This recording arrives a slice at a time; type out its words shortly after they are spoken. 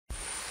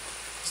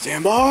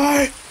Stand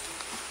by.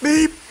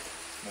 Beep.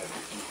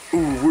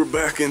 Ooh, we're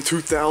back in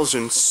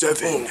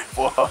 2007.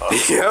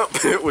 Oh,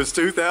 Yep, it was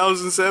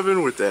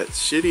 2007 with that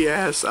shitty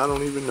ass, I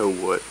don't even know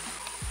what.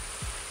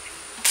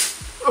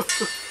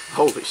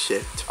 Holy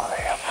shit. I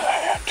am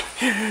that.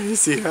 Yeah, you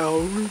see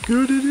how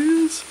good it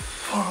is?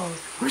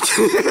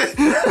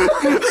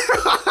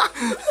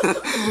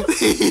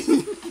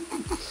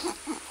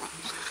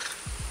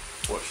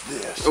 What's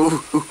this?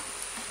 Ooh.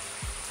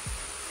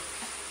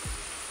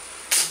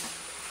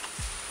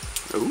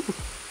 Ooh.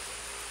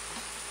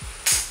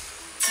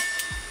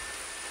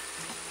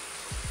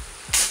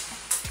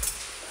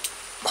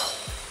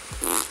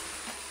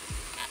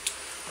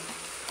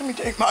 Let me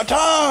take my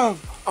time.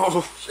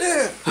 Oh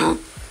Shit.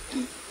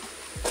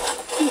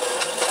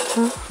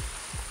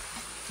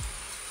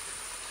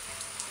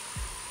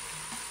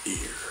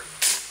 Ear.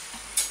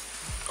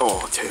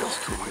 Oh, tail's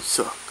going to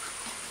suck.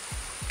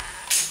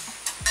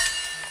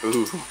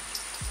 Ooh.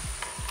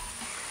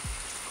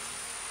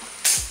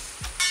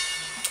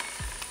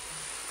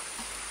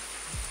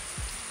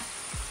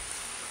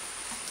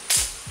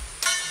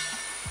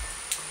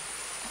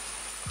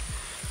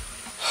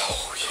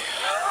 Oh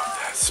yeah,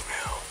 that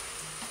smell.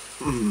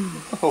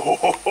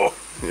 Oh.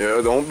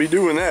 Yeah, don't be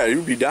doing that.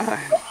 You'll be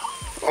dying.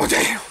 Oh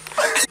damn.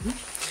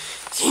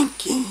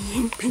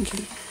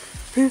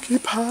 Pinkie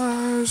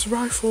Pie's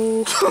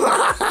rifle. What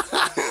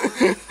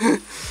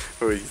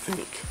do you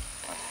think?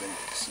 I think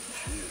some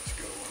shit's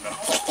going on.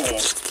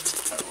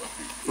 That would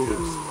be good.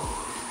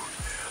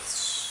 Yes.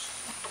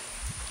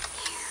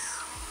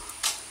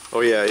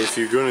 Oh yeah, if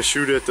you're gonna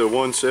shoot at the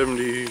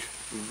 170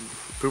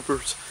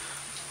 poopers,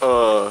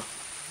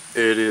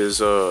 it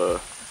is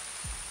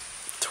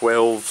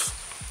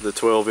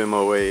 12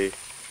 MOA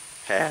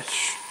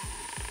hash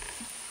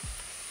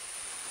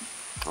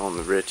on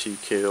the Retty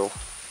kill.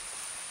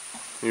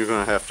 You're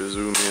gonna have to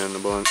zoom in a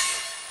bunch.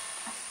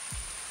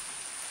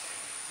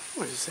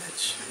 What is that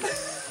shit?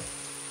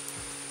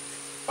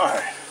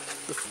 Alright.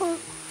 The fuck?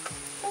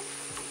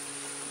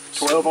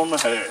 12 on the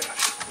hash.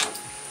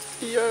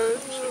 Yeah.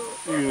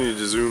 You need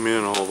to zoom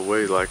in all the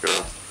way like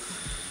a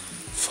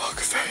fuck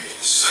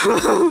face.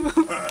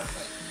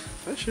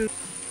 That shit.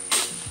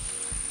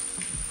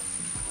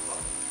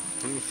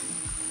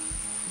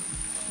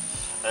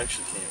 I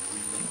actually can't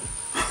read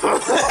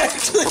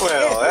it.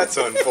 Well, that's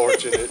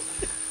unfortunate.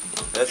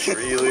 That's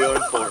really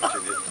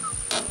unfortunate.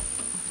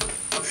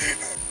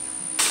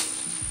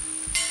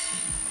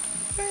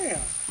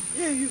 Damn.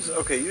 Yeah, use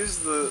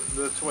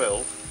the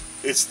 12.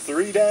 It's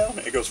 3 down.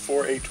 It goes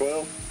 4, 8,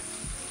 12.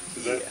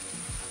 Is that?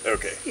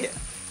 Okay. Yeah.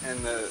 And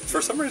the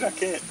For some reason I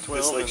can't. 12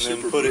 It's like and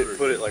super then blurry.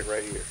 put it like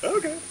right here.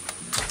 Okay.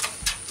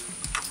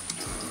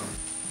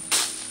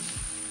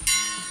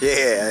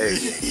 Yeah, there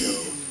you go.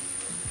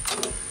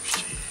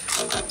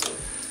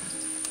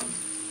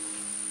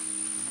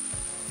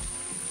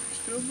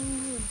 Still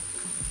moving.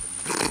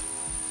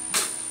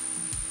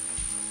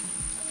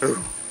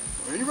 Ooh.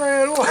 He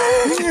ran away.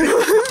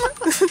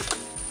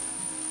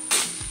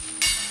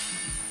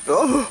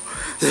 Oh,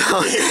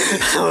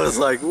 I was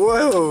like,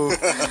 whoa,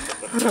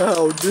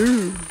 how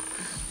do?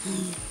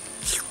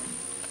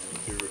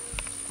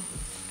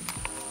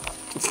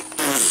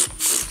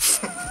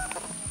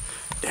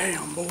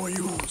 Damn, boy,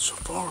 you on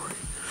safari.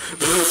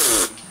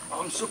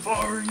 I'm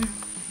safari.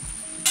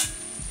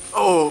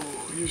 Oh,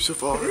 you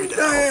safari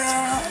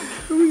down.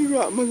 You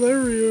got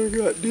malaria,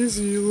 got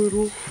dizzy a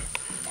little.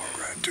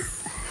 Alright, dude.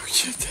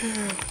 Shit,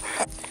 that.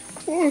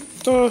 What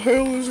the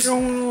hell is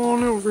going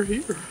on over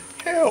here?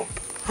 Help.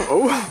 Oh,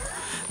 what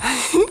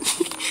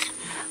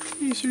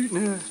are you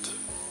shooting at?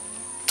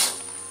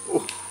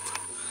 Oh,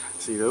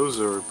 see, those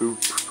are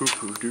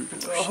poo-poo doo-doo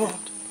shit.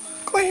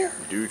 Clear.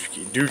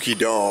 Dookie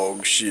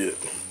dog shit.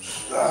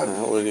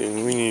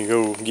 We need to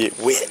go get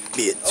wet,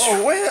 bitch.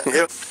 Oh, wet?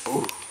 Yep.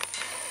 Oh.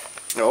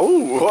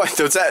 Oh, what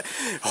was that?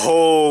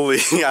 Holy,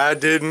 I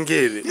didn't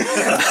get it.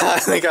 I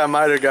think I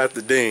might have got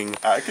the ding.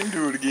 I can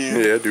do it again.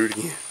 Yeah, do it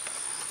again.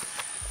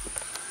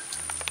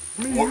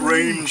 What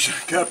range,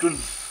 Captain?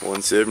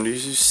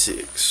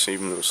 176,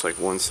 even though it's like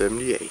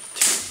 178.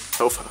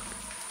 Oh, fuck.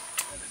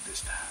 And at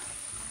this time.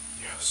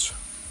 Yes.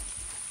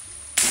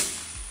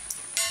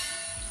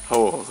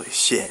 Holy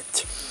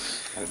shit.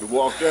 I had to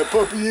walk that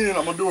puppy in.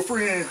 I'm gonna do a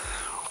free hand.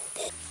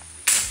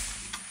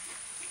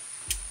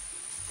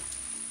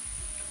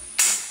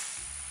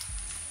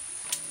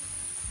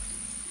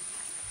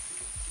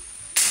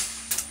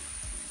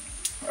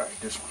 Alright,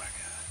 this one I got.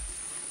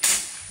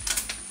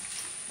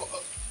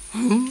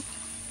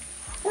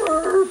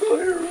 We're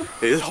clear.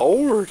 It's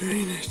hard,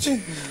 ain't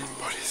it?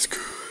 But it's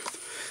good.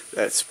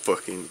 That's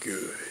fucking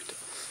good.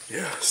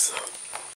 Yes.